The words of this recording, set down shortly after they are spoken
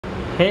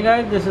Hey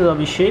guys, this is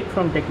Abhishek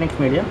from Technics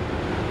Media.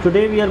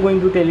 Today we are going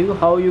to tell you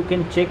how you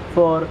can check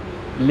for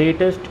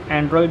latest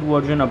Android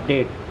version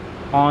update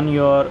on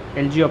your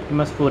LG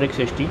Optimus 4X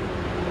HT.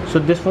 So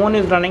this phone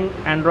is running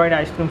Android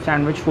Ice Cream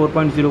Sandwich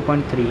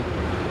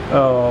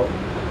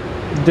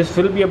 4.0.3. This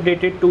will be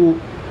updated to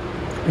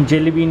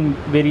Jellybean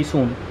very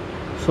soon.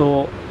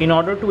 So in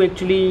order to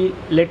actually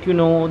let you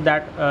know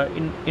that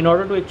in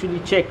order to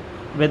actually check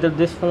whether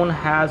this phone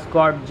has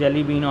got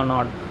Jellybean or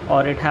not,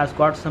 or it has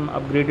got some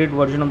upgraded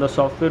version of the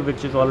software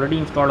which is already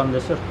installed on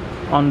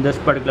this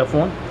particular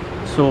phone.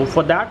 So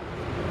for that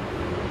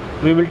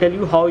we will tell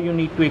you how you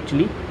need to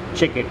actually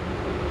check it,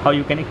 how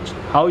you can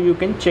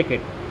check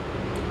it.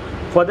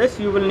 For this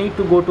you will need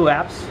to go to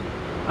apps.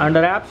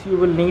 Under apps you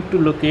will need to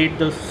locate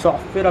the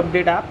software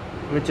update app,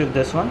 which is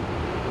this one.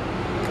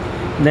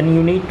 Then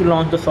you need to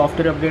launch the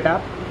software update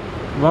app.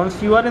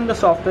 Once you are in the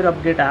software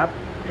update app,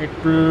 it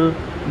will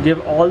give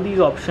all these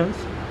options,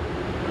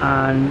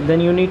 and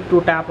then you need to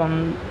tap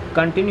on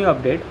continue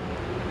update,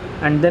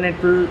 and then it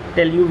will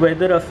tell you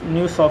whether a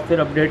new software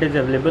update is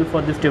available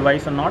for this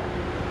device or not.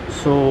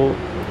 So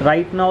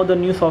right now the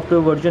new software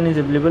version is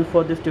available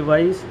for this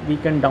device. We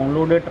can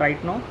download it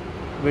right now,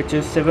 which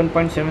is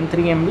 7.73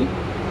 MB,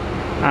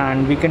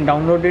 and we can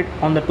download it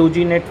on the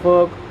 2G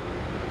network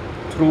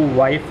through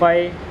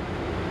Wi-Fi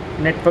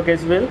network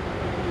as well,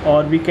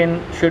 or we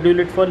can schedule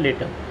it for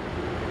later.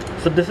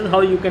 So this is how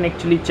you can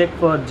actually check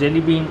for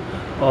Jellybean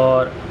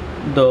or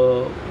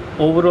the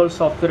overall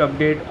software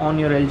update on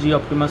your LG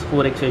Optimus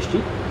 4X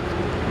HT.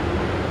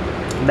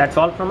 That's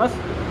all from us.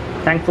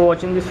 Thanks for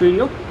watching this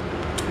video.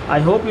 I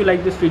hope you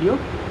like this video.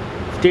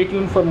 Stay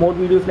tuned for more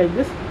videos like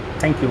this.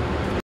 Thank you.